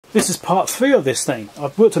This is part 3 of this thing.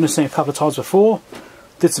 I've worked on this thing a couple of times before,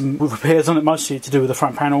 did some repairs on it, mostly to do with the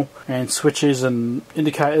front panel and switches and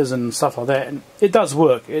indicators and stuff like that, and it does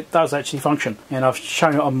work, it does actually function, and I've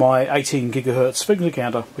shown it on my 18 GHz finger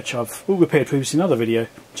counter, which I've repaired previously in another video.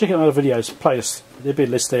 Check out other videos, playlist, there'll be a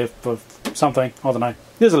list there for something, I don't know,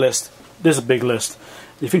 there's a list, there's a big list.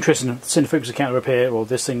 If you're interested in sending frequency counter repair or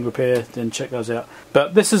this thing repair, then check those out.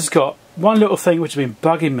 But this has got one little thing which has been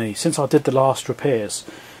bugging me since I did the last repairs.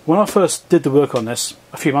 When I first did the work on this,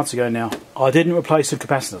 a few months ago now, I didn't replace the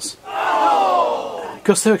capacitors.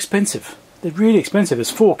 Because they're expensive. They're really expensive.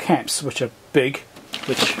 There's 4 caps which are big,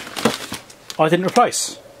 which I didn't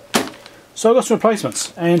replace. So I got some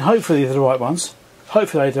replacements, and hopefully they're the right ones.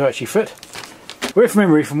 Hopefully they do actually fit. We're from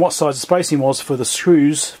memory from what size the spacing was for the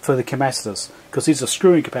screws for the capacitors, because these are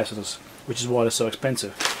screwing capacitors, which is why they're so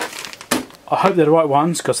expensive. I hope they're the right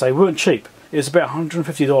ones, because they weren't cheap. It was about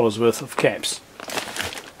 $150 worth of caps.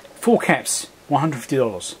 4 caps,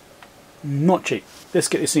 $150. Not cheap. Let's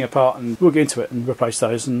get this thing apart and we'll get into it and replace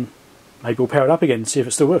those, and maybe we'll power it up again and see if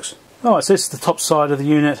it still works. Alright, so this is the top side of the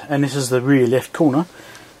unit, and this is the rear left corner.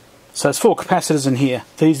 So it's 4 capacitors in here.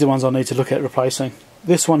 These are the ones I need to look at replacing.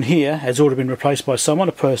 This one here has already been replaced by some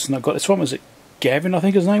other person that got this from. Was it Gavin, I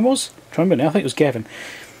think his name was? I'm trying to remember now, I think it was Gavin.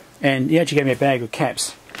 And he actually gave me a bag of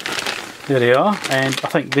caps. There they are, and I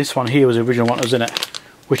think this one here was the original one that was in it,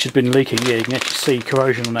 which had been leaking. Yeah, you can actually see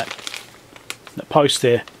corrosion on that post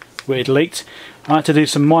there where it leaked. I had to do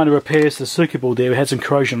some minor repairs to the circuit board there. We had some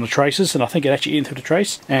corrosion on the traces, and I think it actually eaten through the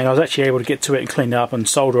trace, and I was actually able to get to it and clean it up and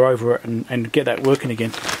solder over it and get that working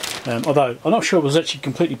again. Although I'm not sure it was actually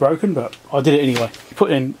completely broken, but I did it anyway.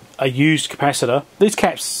 Put in a used capacitor. These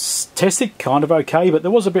caps tested kind of okay, but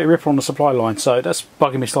there was a bit of ripper on the supply line, so that's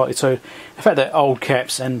bugging me slightly too. The fact that old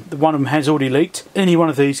caps, and one of them has already leaked. Any one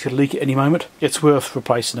of these could leak at any moment. It's worth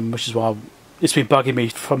replacing them, which is why it's been bugging me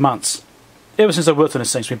for months. Ever since I worked on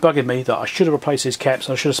this thing, it's been bugging me that I should have replaced these caps.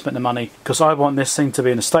 I should have spent the money, because I want this thing to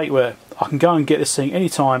be in a state where I can go and get this thing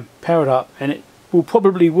anytime, power it up, and it will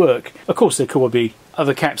probably work. Of course there could be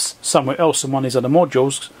other caps somewhere else in one of these other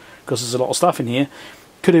modules, because there's a lot of stuff in here.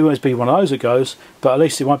 Could always be one of those that goes, but at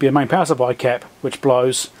least it won't be a main power supply cap which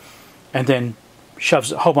blows and then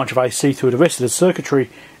shoves a whole bunch of AC through the rest of the circuitry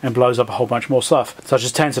and blows up a whole bunch more stuff, such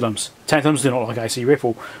as tantalums. Tantalums do not like AC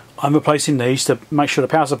ripple. I'm replacing these to make sure the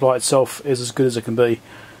power supply itself is as good as it can be,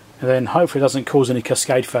 and then hopefully it doesn't cause any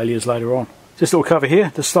cascade failures later on. This little cover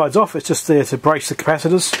here, this slides off. It's just there to brace the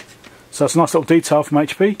capacitors, so it's a nice little detail from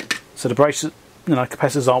HP. So the braces,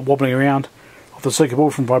 capacitors aren't wobbling around off the circuit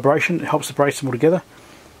board from vibration. It helps to brace them all together.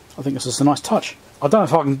 I think this is a nice touch. I don't know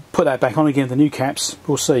if I can put that back on again, the new caps.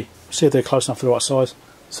 We'll see. See if they're close enough to the right size.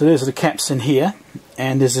 So there's the caps in here,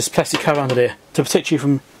 and there's this plastic cover under there to protect you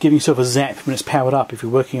from giving yourself a zap when it's powered up if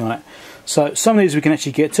you're working on it. So some of these we can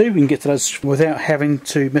actually get to. We can get to those without having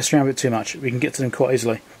to mess around with it too much. We can get to them quite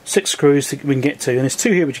easily. 6 screws we can get to, and there's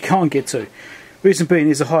 2 here which you can't get to. Reason being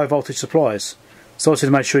is the high voltage supplies. So obviously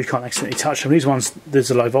to make sure you can't accidentally touch them. These ones,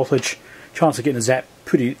 there's a low voltage. Chance of getting a zap,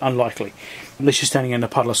 pretty unlikely. Unless you're standing in a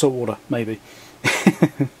puddle of salt water, maybe.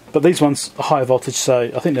 But these ones are higher voltage,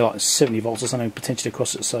 so I think they're like 70 volts or something potentially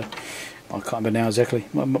across it, so I can't remember now exactly.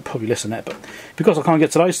 Probably less than that, but because I can't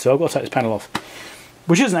get to those 2, I've got to take this panel off.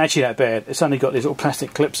 Which isn't actually that bad. It's only got these little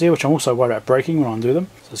plastic clips here, which I'm also worried about breaking when I undo them.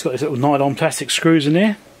 So it's got these little nylon plastic screws in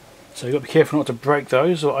there. So you've got to be careful not to break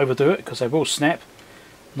those or overdo it, because they will snap.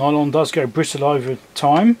 Nylon does go brittle over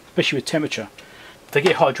time, especially with temperature. If they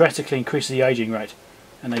get hot, drastically increase the aging rate,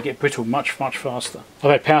 and they get brittle much faster.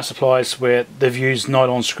 I've had power supplies where they've used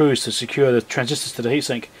nylon screws to secure the transistors to the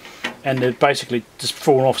heatsink, and they've basically just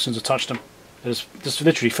fallen off since I touched them. They just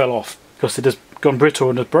literally fell off because they've just gone brittle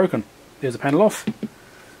and they're broken. There's the panel off.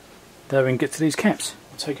 There we can get to these caps.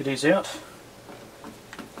 I'll take these out.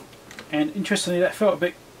 And interestingly, that felt a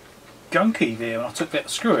bit gunky there when I took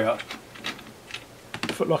that screw out.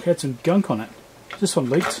 It felt like it had some gunk on it. This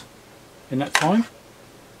one leaked in that time.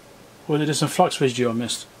 Or there's some flux residue I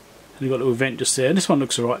missed. And you've got a little vent just there. And this one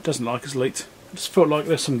looks alright, doesn't like it's leaked. It just felt like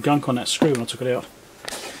there's some gunk on that screw when I took it out.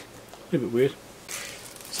 A little bit weird.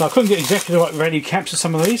 So I couldn't get exactly the right value caps for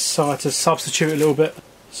some of these, so I had to substitute a little bit.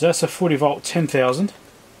 So that's a 40 volt 10,000.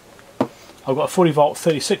 I've got a 40 volt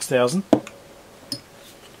 36,000.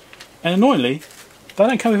 And annoyingly, they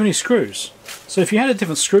don't come with any screws. So if you had a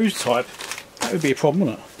different screw type, that would be a problem,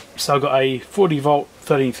 wouldn't it? So I've got a 40 volt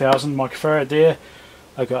 13,000 microfarad there.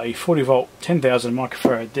 I've got a 40 volt 10,000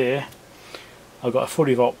 microfarad there. I've got a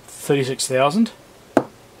 40 volt 36,000,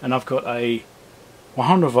 and I've got a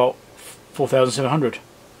 100 volt 4,700.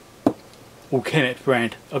 All Kemet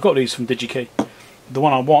brand. I've got these from DigiKey. The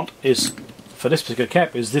one I want is, for this particular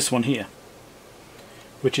cap, is this one here.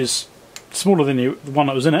 which is smaller than the one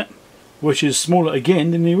that was in it, which is smaller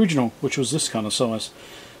again than the original, which was this kind of size.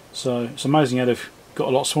 So it's amazing how they've got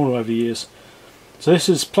a lot smaller over the years. So this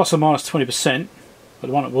is plus or minus 20%, but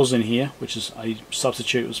the one that was in here, which is a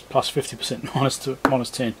substitute, was plus 50%, minus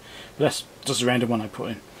 10. But that's just a random one I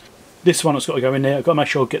put in. This one has got to go in there. I've got to make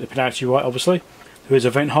sure I get the polarity right, obviously. There is a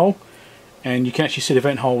vent hole, and you can actually see the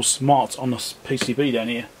vent holes marked on the PCB down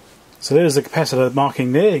here. So there's the capacitor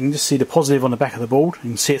marking there. You can just see the positive on the back of the board. You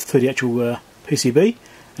can see it through the actual PCB,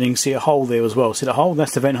 and you can see a hole there as well. See the hole?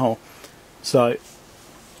 That's the vent hole. So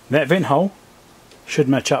that vent hole should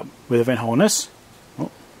match up with the vent hole on this. Oh,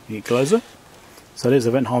 you get closer. So there's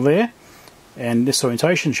the vent hole there, and this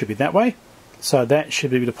orientation should be that way. So that should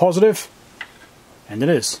be the positive, and it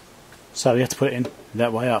is. So you have to put it in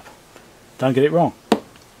that way up. Don't get it wrong.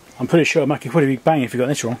 I'm pretty sure it'll make a pretty big bang if you got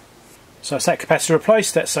this wrong. So that's that capacitor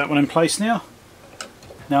replaced. That's that one in place now.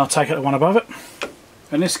 Now I'll take out the one above it.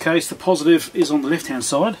 In this case, the positive is on the left hand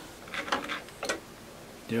side.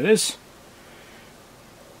 There it is.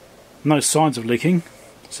 No signs of leaking.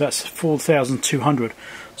 So that's 4,200.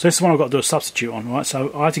 So this is the one I've got to do a substitute on, right?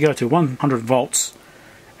 So I had to go to 100 volts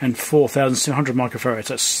and 4,700 microfarads.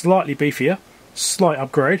 That's slightly beefier, slight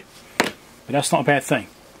upgrade, but that's not a bad thing.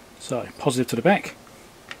 So positive to the back.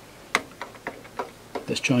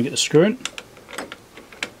 Let's try and get the screw in.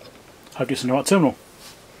 Hope it's in the right terminal.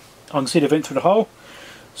 I can see the vent through the hole,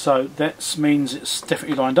 so that means it's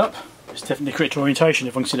definitely lined up. It's definitely the correct orientation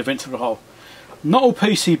if I can see the vent through the hole. Not all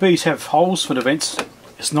PCBs have holes for the vents.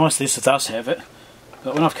 It's nice this does have it,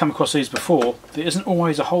 but when I've come across these before, there isn't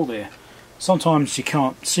always a hole there. Sometimes you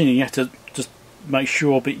can't see it, you have to just make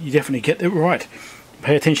sure, but you definitely get it right.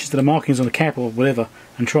 Pay attention to the markings on the cap or whatever,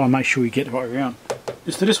 and try and make sure you get it right around.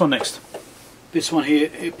 Let's do this one next. This one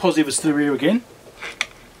here, positive is to the rear again.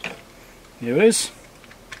 There it is.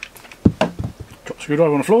 Drop the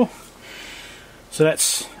screwdriver on the floor. So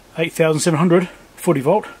that's 8,700, 40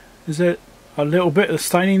 volt. Is there a little bit of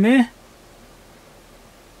staining there?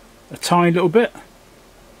 A tiny little bit.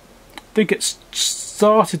 I think it's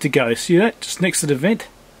started to go. See that? Just next to the vent.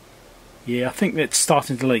 Yeah, I think that's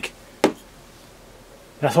starting to leak.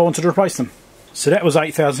 That's why I wanted to replace them. So that was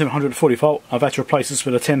 8,740 volt. I've had to replace this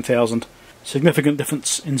with a 10,000. Significant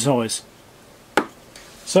difference in size.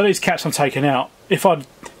 So these caps I'm taking out, if I'd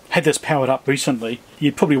had this powered up recently,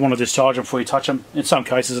 you'd probably want to discharge them before you touch them. In some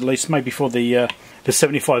cases at least, maybe for the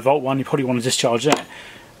 75 volt one, you probably want to discharge that.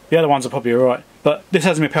 The other ones are probably alright, but this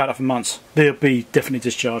hasn't been powered up for months. They'll be definitely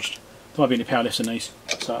discharged. There might be any power lifts in these,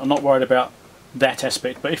 so I'm not worried about that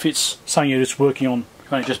aspect. But if it's something you're just working on,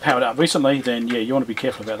 you've only just powered up recently, then yeah, you want to be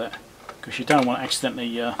careful about that, because you don't want to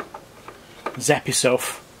accidentally zap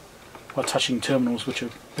yourself by touching terminals which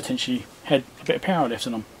have potentially had a bit of power left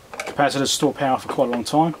in them. Capacitors store power for quite a long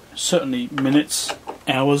time, certainly minutes,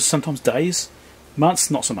 hours, sometimes days,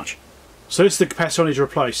 months, not so much. So this is the capacitor I need to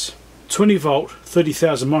replace. 20 volt,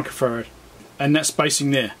 30,000 microfarad, and that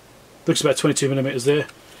spacing there. Looks about 22 millimeters there.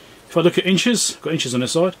 If I look at inches, I've got inches on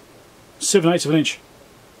this side, 7/8 of an inch.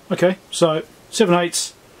 Okay, so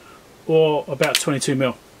 7/8 or about 22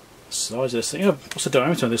 mil. Size of this thing. What's the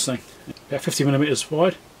diameter of this thing? About 50 millimeters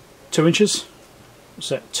wide. 2 inches, what's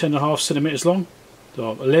that, 10.5 centimetres long,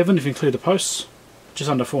 11 if you include the posts, just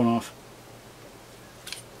under 4.5.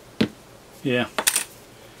 Yeah,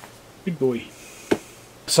 big boy.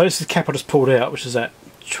 So this is the cap I just pulled out, which is at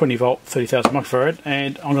 20 volt, 30,000 microfarad,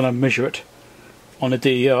 and I'm going to measure it on the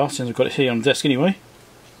DER, since I've got it here on the desk anyway,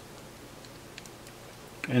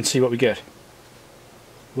 and see what we get.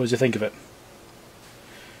 What does you think of it?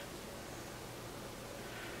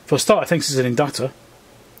 For a start, I think this is an inductor.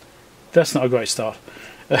 That's not a great start.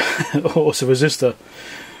 Or it's a resistor.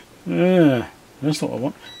 That's not what I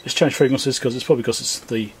want. Let's change frequencies, because it's probably because it's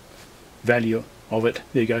the value of it.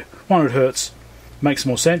 There you go. 100 Hertz. Makes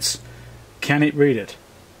more sense. Can it read it?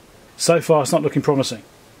 So far it's not looking promising.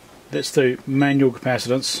 Let's do manual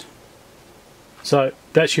capacitance. So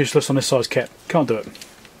that's useless on this size cap. Can't do it.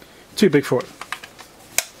 Too big for it.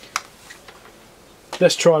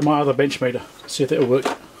 Let's try my other bench meter. See if it'll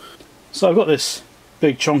work. So I've got this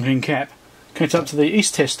big chonking cap, connect up to the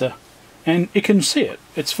east tester, and it can see it.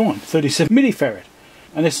 It's fine. 37 millifarad,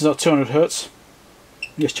 and this is our 200 Hertz.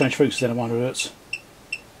 Let's change frequency down to 100 Hertz.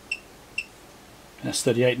 And that's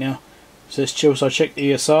 38 now. So let's chill. So I checked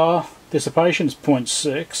ESR dissipation is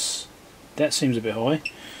 0.6. That seems a bit high.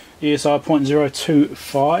 ESR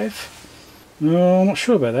 0.025. No, I'm not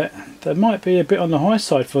sure about that. That might be a bit on the high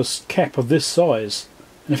side for a cap of this size.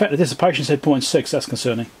 And in fact, the dissipation said 0.6. That's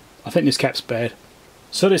concerning. I think this cap's bad.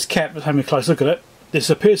 So this cap, let's have a close look at it. This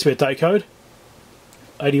appears to be a date code.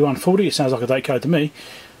 8140, it sounds like a date code to me.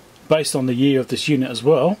 based on the year of this unit as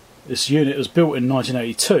well. This unit was built in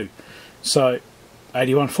 1982, so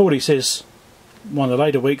 8140 says one of the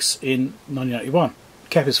later weeks in 1981.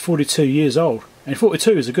 Cap is 42 years old, and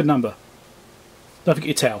 42 is a good number. Don't forget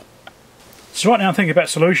your towel. So right now I'm thinking about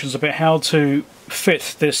solutions about how to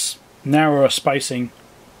fit this narrower spacing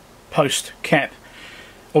post cap.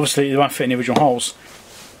 Obviously it won't fit in the original holes,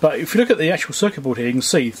 but if you look at the actual circuit board here, you can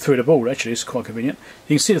see through the board. Actually, it's quite convenient.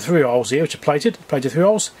 You can see the 3 holes here, which are plated 3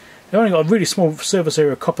 holes. They've only got a really small surface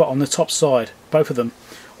area of copper on the top side, both of them.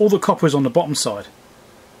 All the copper is on the bottom side.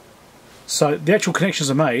 So the actual connections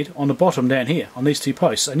are made on the bottom down here, on these 2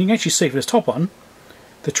 posts. And you can actually see for this top one,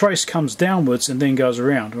 the trace comes downwards and then goes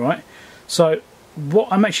around, right? So what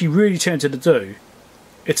I'm actually really tempted to do,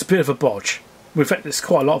 it's a bit of a bodge. In fact, it's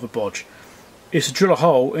quite a lot of a bodge. Is to drill a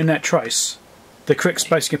hole in that trace, the correct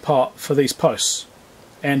spacing apart for these posts,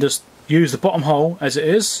 and just use the bottom hole as it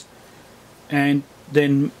is, and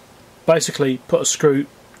then basically put a screw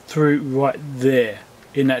through right there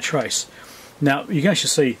in that trace. Now you can actually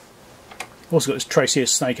see I've also got this trace here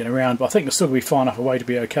snaking around, but I think it's still going to be far enough away to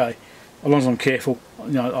be okay, as long as I'm careful.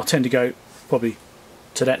 You know, I tend to go probably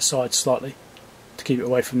to that side slightly to keep it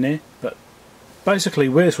away from there, but basically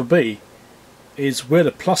where this will be is where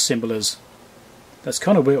the plus symbol is. That's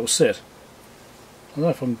kind of where it will sit. I don't know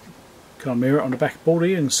if I'm kind of mirror it on the back board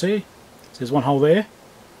here and see. So there's one hole there.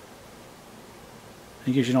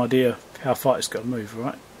 It gives you an idea of how far it's got to move,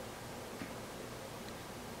 right?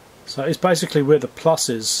 So it's basically where the plus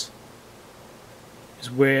is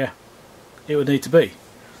where it would need to be.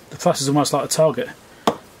 The plus is almost like a target.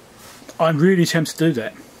 I'm really tempted to do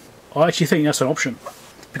that. I actually think that's an option,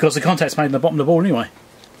 because the contact's made in the bottom of the board anyway.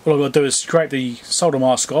 All I've got to do is scrape the solder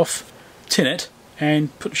mask off, tin it, and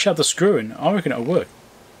shove the screw in. I reckon it'll work.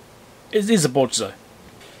 It is a bodge though.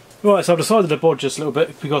 Right, so I've decided to bodge this a little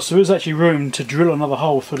bit because there is actually room to drill another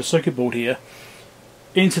hole through the circuit board here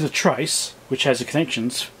into the trace, which has the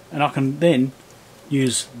connections, and I can then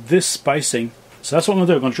use this spacing. So that's what I'm going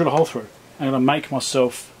to do. I'm going to drill a hole through, and I'm going to make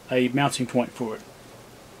myself a mounting point for it.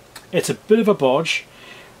 It's a bit of a bodge,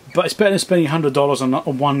 but it's better than spending $100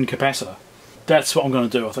 on one capacitor. That's what I'm going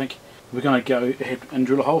to do, I think. We're going to go ahead and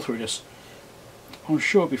drill a hole through this. I'm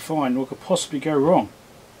sure it'll be fine. What could possibly go wrong?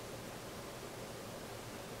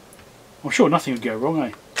 I'm sure nothing would go wrong,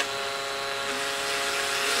 eh?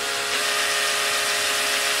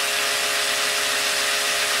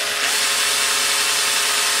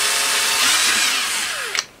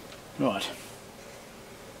 Right.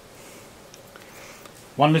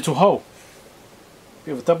 One little hole.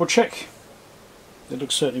 Bit of a double check. It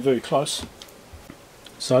looks certainly very close.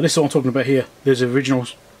 So this is what I'm talking about here. There's the original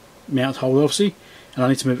mount hole obviously, and I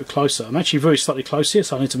need to move it closer. I'm actually very slightly close here,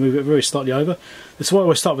 so I need to move it very slightly over. That's why I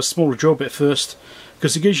always start with a smaller drill bit first,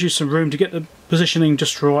 because it gives you some room to get the positioning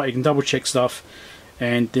just right. You can double check stuff,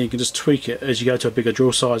 and then you can just tweak it as you go to a bigger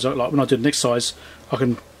drill size. Like when I do the next size, I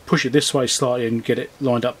can push it this way slightly and get it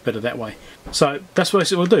lined up better that way. So that's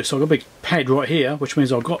what I'll do. So I've got a big pad right here, which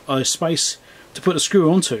means I've got a space to put the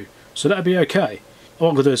screw onto, so that'll be okay. All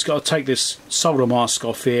I'm going to do is got to take this solder mask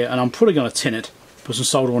off here, and I'm probably going to tin it. Put some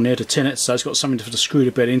solder on there to tin it, so it's got something for the screw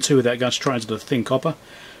to bed into without going straight into the thin copper.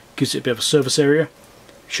 Gives it a bit of a surface area.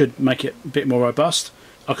 Should make it a bit more robust.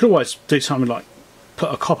 I could always do something like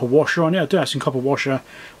put a copper washer on there. I do have some copper washer,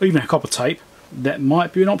 or even a copper tape. That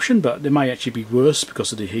might be an option, but it may actually be worse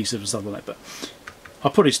because of the adhesive and stuff like that. But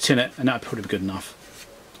I'll probably tin it, and that'll probably be good enough.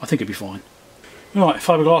 I think it'll be fine. Right,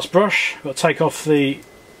 fiberglass brush. Got to take off the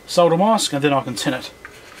solder mask, and then I can tin it.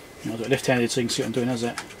 I'll do it left-handed so you can see what I'm doing as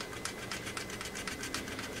that.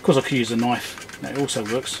 Of course I could use a knife, that also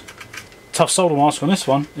works. Tough solder mask on this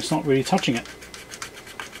one, it's not really touching it.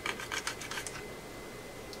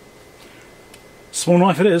 Small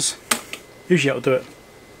knife it is, usually I'll do it.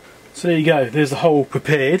 So there you go, there's the hole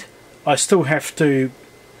prepared. I still have to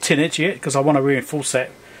tin it yet because I want to reinforce that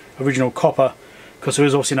original copper, because there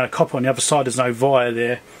is obviously no copper on the other side, there's no via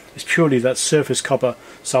there. It's purely that surface copper,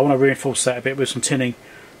 so I want to reinforce that a bit with some tinning.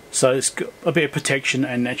 So it's got a bit of protection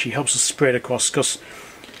and actually helps us spread across, because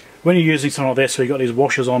when you're using something like this, so you've got these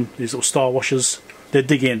washers on, these little star washers, they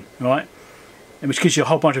dig in, right? And which gives you a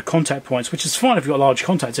whole bunch of contact points, which is fine if you've got a large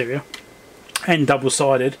contact area, and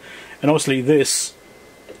double-sided. And obviously this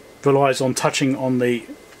relies on touching on the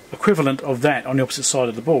equivalent of that on the opposite side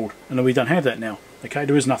of the board, and we don't have that now, okay?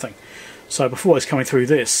 There is nothing. So before it's coming through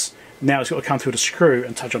this, now it's got to come through the screw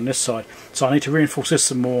and touch on this side. So I need to reinforce this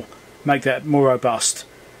some more, make that more robust.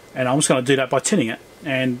 And I'm just going to do that by tinning it,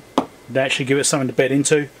 and that actually gives it something to bed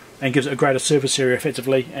into and gives it a greater surface area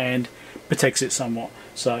effectively and protects it somewhat.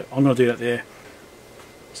 So I'm going to do that there.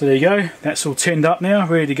 So there you go, that's all tinned up now,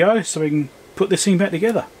 ready to go, so we can put this thing back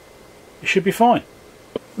together. it should be fine.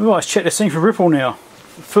 Right, let's check this thing for ripple now.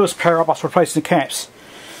 First power up after replacing the caps.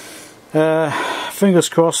 Fingers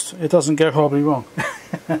crossed it doesn't go horribly wrong.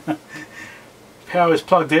 Power is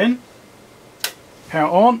plugged in. Power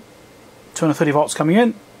on. 230 volts coming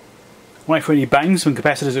in. Wait for any bangs when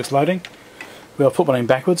capacitors are loading. Well, I'll put one in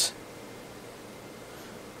backwards.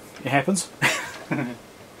 It happens.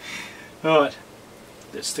 Alright,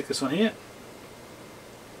 let's stick this on here.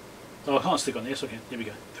 Oh, I can't stick on this, okay, there we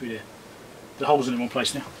go, through there. The hole's in one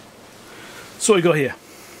place now. So what we got here.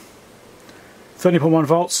 30.1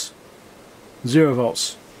 volts, 0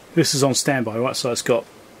 volts. This is on standby, right, so it's got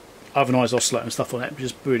ovenized oscillator and stuff like that,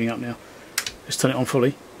 just booting up now. Let's turn it on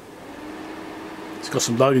fully. It's got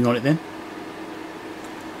some loading on it then.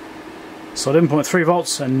 So 11.3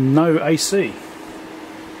 volts and no AC.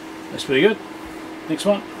 That's pretty good. Next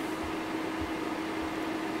one.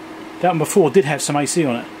 That one before did have some AC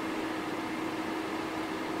on it.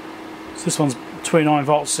 So this one's 29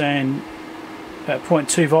 volts and about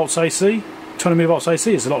 0.2 volts AC. 20 millivolts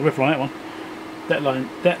AC. There's a lot of ripple on that one.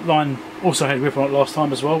 That line also had ripple on it last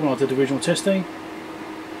time as well when I did the original testing.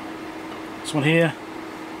 This one here.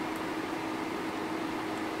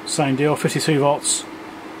 Same deal, 52 volts.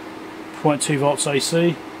 0.2 volts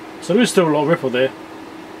AC. So there is still a lot of ripple there.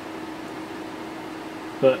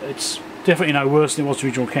 But it's definitely no worse than it was the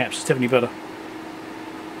original caps. It's definitely better.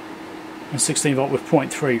 And 16 volt with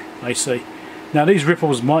 0.3 AC. Now these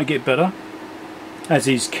ripples might get better as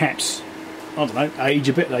these caps, I don't know, age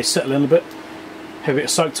a bit, they settle in a bit, have a bit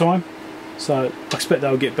of soak time. So I expect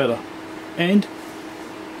they'll get better. And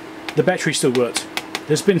the battery still worked.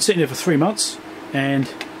 It's been sitting there for 3 months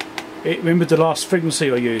and it remembered the last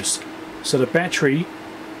frequency I used. So the battery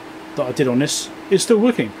that I did on this is still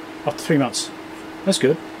working after 3 months. That's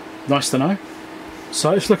good. Nice to know.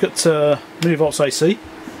 So let's look at millivolts AC.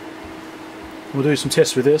 We'll do some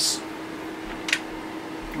tests with this.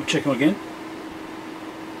 We'll check them again.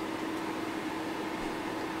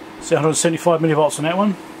 So 175 millivolts on that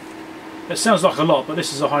one. It sounds like a lot, but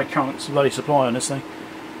this is a high current bloody supply on this thing.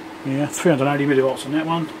 Yeah, 380 millivolts on that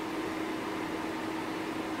one.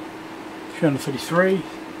 333.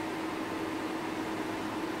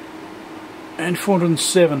 And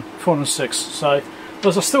 407, 406. So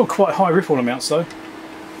those are still quite high ripple amounts though.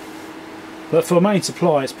 But for a main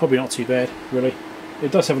supply it's probably not too bad, really.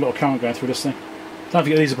 It does have a lot of current going through this thing. Don't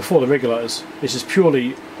forget these are before the regulators. This is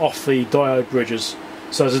purely off the diode bridges.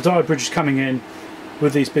 So there's a diode bridges coming in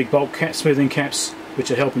with these big bulk cap smoothing caps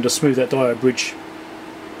which are helping to smooth that diode bridge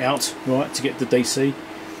out, right, to get the DC.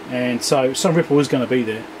 And so some ripple is going to be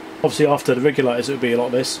there. Obviously after the regulators it would be a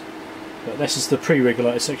lot less. But this is the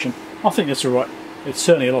pre-regulated section. I think that's alright. It's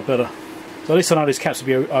certainly a lot better. So at least I know these caps will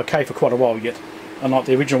be okay for quite a while yet. Unlike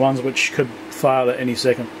the original ones which could fail at any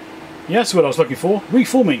second. Yeah, that's what I was looking for.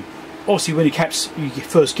 Reforming. Obviously when the caps, you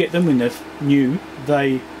first get them when they're new,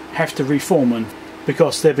 they have to reform, and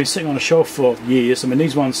because they've been sitting on a shelf for years. I mean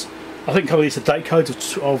these ones, I think cover these are date codes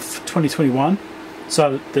of 2021.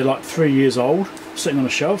 So they're like 3 years old, sitting on a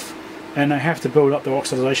shelf. And they have to build up their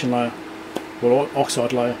oxidation layer, or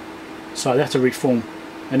oxide layer. So they have to reform,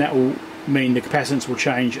 and that will mean the capacitance will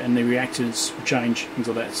change and the reactance will change, things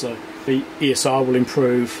like that. So the ESR will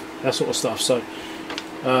improve, that sort of stuff. So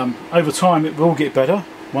over time it will get better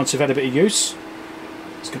once you've had a bit of use.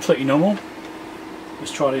 It's completely normal.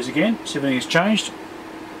 Let's try these again, see if anything's changed.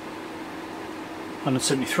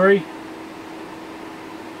 173,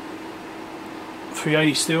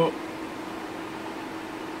 380 still,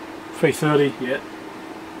 330, yeah,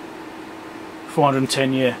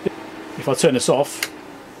 410, yeah. If I turn this off,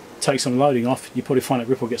 take some loading off, you probably find that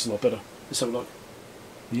ripple gets a lot better. Let's have a look.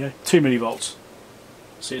 Yeah, 2 millivolts.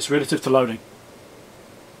 See, it's relative to loading.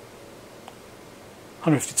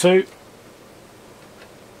 152.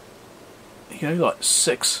 You know, like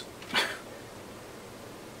 6.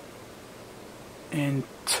 And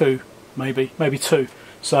 2, maybe 2.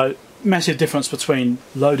 So, massive difference between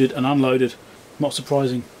loaded and unloaded. Not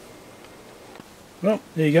surprising. Well,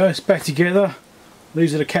 there you go, it's back together.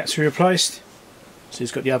 These are the caps we replaced. So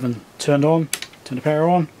it's got the oven turned on, turn the power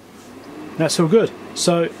on. That's all good.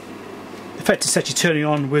 So the fact it's actually turning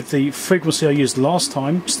on with the frequency I used last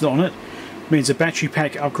time still on it means the battery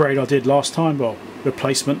pack upgrade I did last time, well,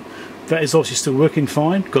 replacement, that is obviously still working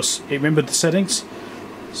fine because it remembered the settings.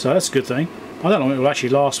 So that's a good thing. I don't know if it will actually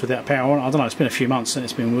last without power on. I don't know, it's been a few months and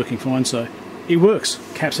it's been working fine, so it works.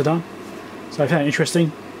 Caps are done. So if you found it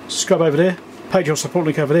interesting, subscribe over there. Patreon support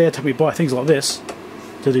link over there to help me buy things like this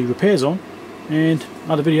to do repairs on, and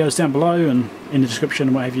other videos down below and in the description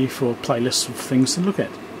and what have you for playlists of things to look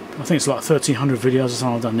at. I think it's like 1300 videos or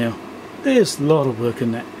something I've done now. There's a lot of work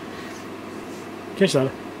in that. Catch you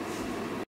later.